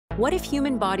What if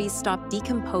human bodies stopped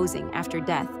decomposing after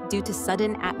death due to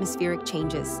sudden atmospheric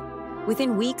changes?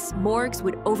 Within weeks, morgues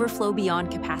would overflow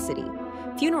beyond capacity.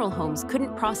 Funeral homes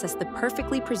couldn't process the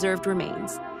perfectly preserved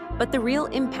remains. But the real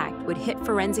impact would hit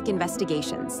forensic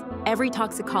investigations. Every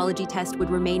toxicology test would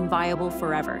remain viable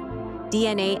forever.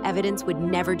 DNA evidence would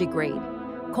never degrade.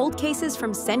 Cold cases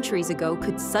from centuries ago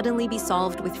could suddenly be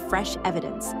solved with fresh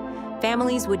evidence.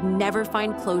 Families would never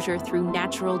find closure through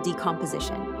natural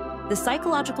decomposition. The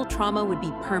psychological trauma would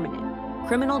be permanent.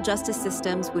 Criminal justice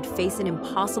systems would face an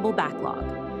impossible backlog.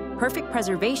 Perfect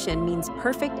preservation means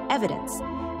perfect evidence.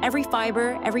 Every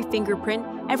fiber, every fingerprint,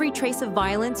 every trace of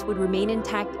violence would remain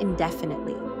intact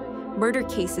indefinitely. Murder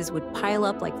cases would pile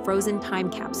up like frozen time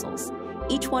capsules,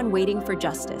 each one waiting for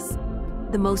justice.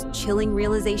 The most chilling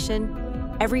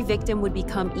realization: every victim would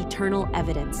become eternal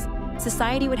evidence.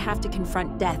 Society would have to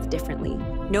confront death differently.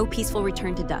 No peaceful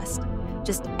return to dust.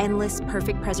 Just endless,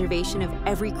 perfect preservation of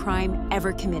every crime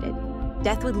ever committed.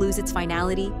 Death would lose its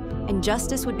finality, and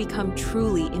justice would become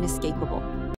truly inescapable.